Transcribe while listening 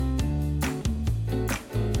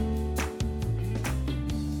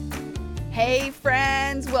Hey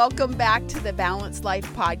friends, welcome back to the Balanced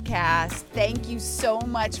Life Podcast. Thank you so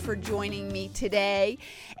much for joining me today.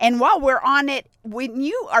 And while we're on it, when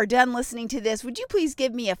you are done listening to this, would you please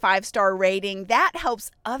give me a 5-star rating? That helps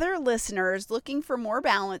other listeners looking for more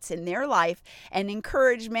balance in their life and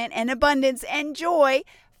encouragement and abundance and joy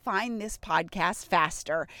find this podcast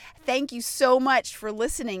faster. Thank you so much for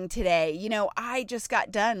listening today. You know, I just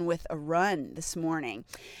got done with a run this morning,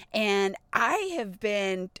 and I have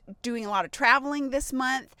been doing a lot of traveling this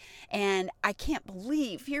month, and I can't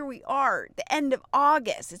believe here we are, the end of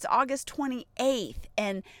August. It's August 28th,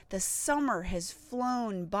 and the summer has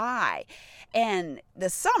flown by. And the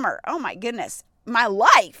summer, oh my goodness, my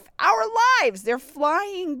life, our lives, they're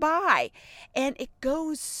flying by, and it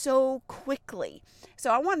goes so quickly. So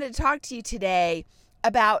I wanted to talk to you today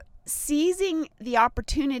about seizing the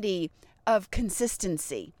opportunity of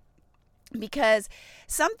consistency, because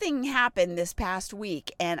something happened this past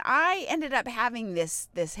week, and I ended up having this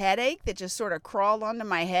headache that just sort of crawled onto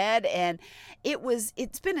my head, and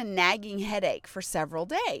it's been a nagging headache for several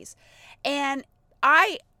days. And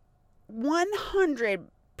I 100%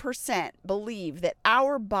 believe that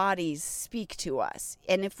our bodies speak to us.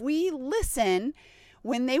 And if we listen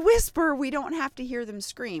when they whisper, we don't have to hear them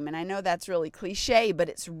scream. And I know that's really cliche, but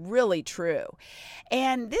it's really true.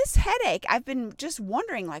 And this headache, I've been just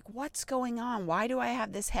wondering, like, what's going on? Why do I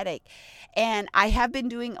have this headache? And I have been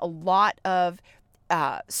doing a lot of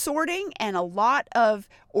sorting and a lot of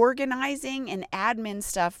organizing and admin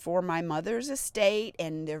stuff for my mother's estate.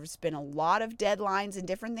 And there's been a lot of deadlines and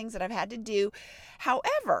different things that I've had to do.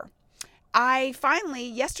 However,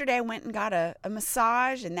 yesterday I went and got a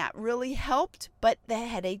massage, and that really helped, but the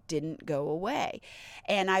headache didn't go away.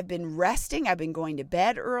 And I've been resting. I've been going to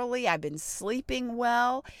bed early. I've been sleeping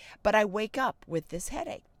well, but I wake up with this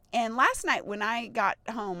headache. And last night when I got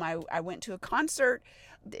home, I went to a concert,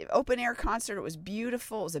 the open air concert. It was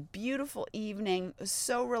beautiful. It was a beautiful evening. It was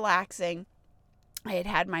so relaxing. I had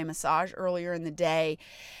had my massage earlier in the day.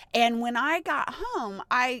 And when I got home,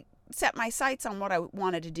 I set my sights on what I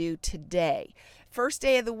wanted to do today. First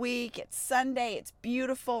day of the week, it's Sunday, it's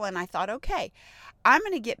beautiful, and I thought, okay, I'm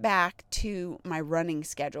going to get back to my running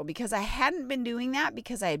schedule, because I hadn't been doing that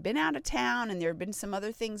because I had been out of town and there had been some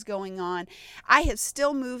other things going on. I have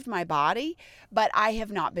still moved my body, but I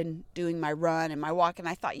have not been doing my run and my walk, and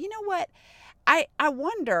I thought, you know what? I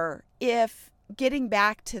wonder if getting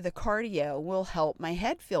back to the cardio will help my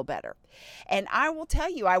head feel better. And I will tell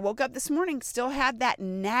you, I woke up this morning, still had that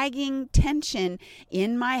nagging tension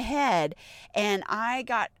in my head, and I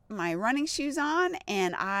got my running shoes on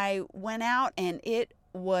and I went out, and it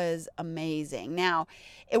was amazing. Now,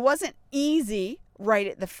 it wasn't easy right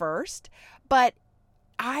at the first, but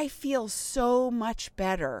I feel so much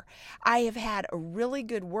better. I have had a really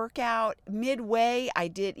good workout. Midway, I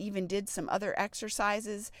did some other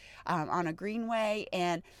exercises on a greenway.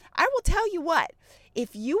 And I will tell you what,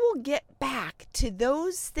 if you will get back to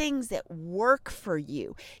those things that work for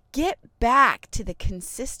you, get back to the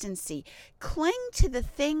consistency, cling to the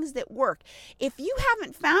things that work. If you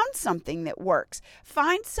haven't found something that works,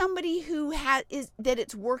 find somebody that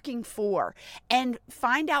it's working for, and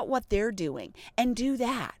find out what they're doing and do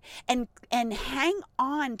that. And hang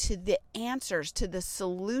on to the answers, to the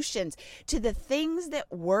solutions, to the things that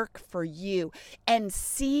work for you, and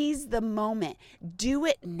seize the moment. Do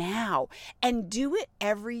it now, and do it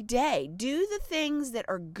every day. Do the things that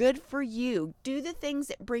are good for you. Do the things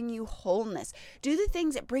that bring you wholeness. Do the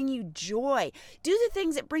things that bring you joy. Do the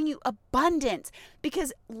things that bring you abundance,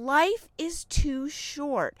 because life is too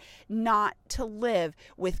short not to live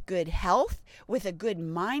with good health, with a good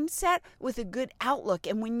mindset, with a good outlook.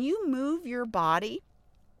 And when you move your body,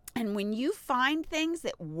 and when you find things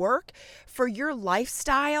that work for your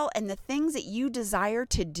lifestyle and the things that you desire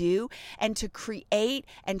to do and to create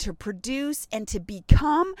and to produce and to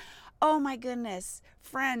become, oh my goodness,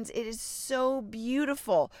 friends, it is so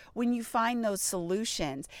beautiful when you find those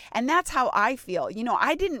solutions. And that's how I feel. You know,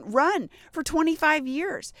 I didn't run for 25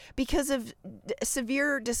 years because of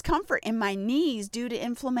severe discomfort in my knees due to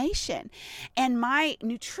inflammation. And my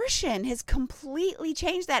nutrition has completely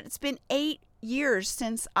changed that. It's been 8 years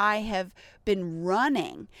since I have been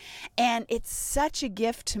running, and it's such a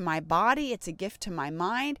gift to my body. It's a gift to my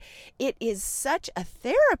mind. It is such a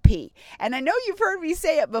therapy. And I know you've heard me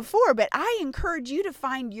say it before, but I encourage you to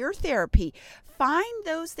find your therapy. find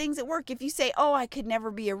those things that work. If you say, oh, I could never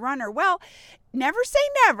be a runner, well, never say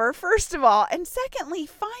never, first of all. And secondly,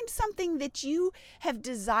 find something that you have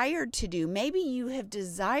desired to do. Maybe you have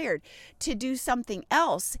desired to do something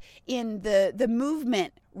else in the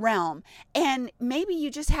movement realm, and maybe you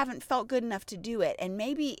just haven't felt good enough to do it. And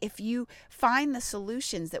maybe if you find the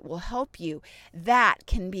solutions that will help you, that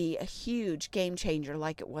can be a huge game changer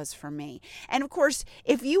like it was for me. And of course,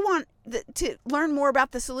 if you want to learn more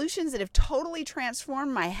about the solutions that have totally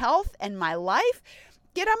transformed my health and my life,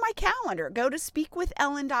 get on my calendar. Go to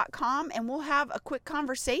speakwithellen.com and we'll have a quick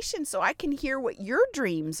conversation so I can hear what your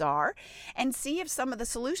dreams are and see if some of the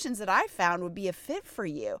solutions that I found would be a fit for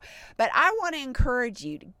you. But I want to encourage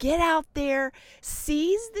you to get out there,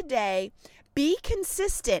 seize the day, be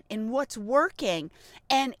consistent in what's working,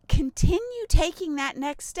 and continue taking that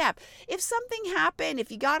next step. If something happened,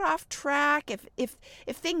 if you got off track, if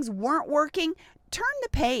things weren't working, turn the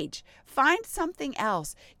page. Find something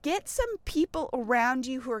else. Get some people around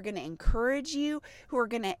you who are going to encourage you, who are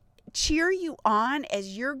going to cheer you on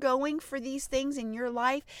as you're going for these things in your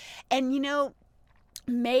life. And,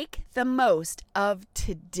 make the most of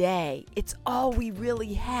today. It's all we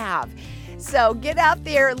really have. So get out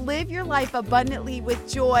there, live your life abundantly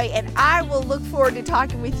with joy, and I will look forward to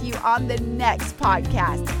talking with you on the next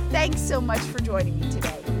podcast. Thanks so much for joining me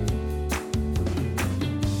today.